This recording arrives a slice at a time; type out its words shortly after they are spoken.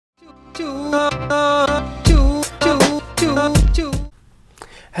Hello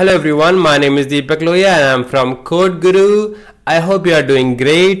everyone, my name is Deepak Loya and I'm from Code Guru. I hope you are doing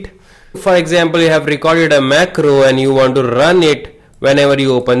great. For example, you have recorded a macro and you want to run it whenever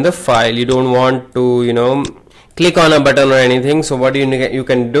you open the file. You don't want to, click on a button or anything. So what you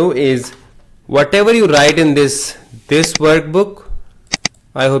can do is whatever you write in this workbook,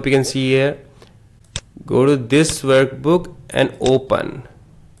 I hope you can see here, go to this workbook and open.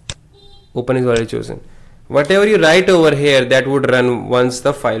 Open is already chosen. Whatever you write over here, that would run once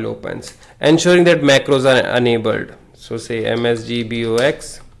the file opens, ensuring that macros are enabled. So say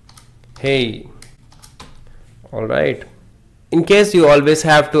msgbox, hey. Alright. In case you always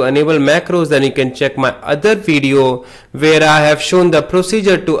have to enable macros, then you can check my other video where I have shown the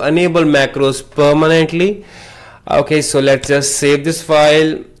procedure to enable macros permanently. Okay, so let's just save this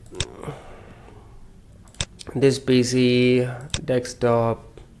file. This PC, desktop,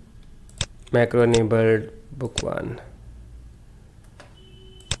 macro enabled, book 1.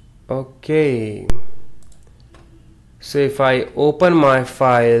 Okay, so if I open my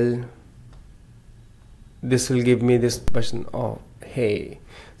file, this will give me this button. Oh, hey.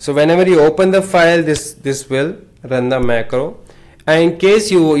 So whenever you open the file, this will run the macro. And in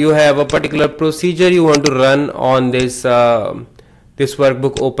case you have a particular procedure you want to run on this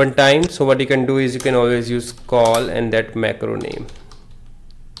workbook open time, so what you can do is you can always use call and that macro name.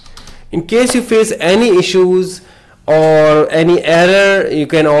 In case you face any issues or any error, you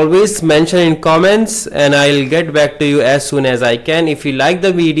can always mention in comments and I'll get back to you as soon as I can. If you like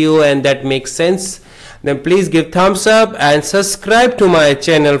the video and that makes sense, then please give thumbs up and subscribe to my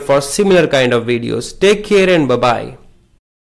channel for similar kind of videos. Take care and bye bye.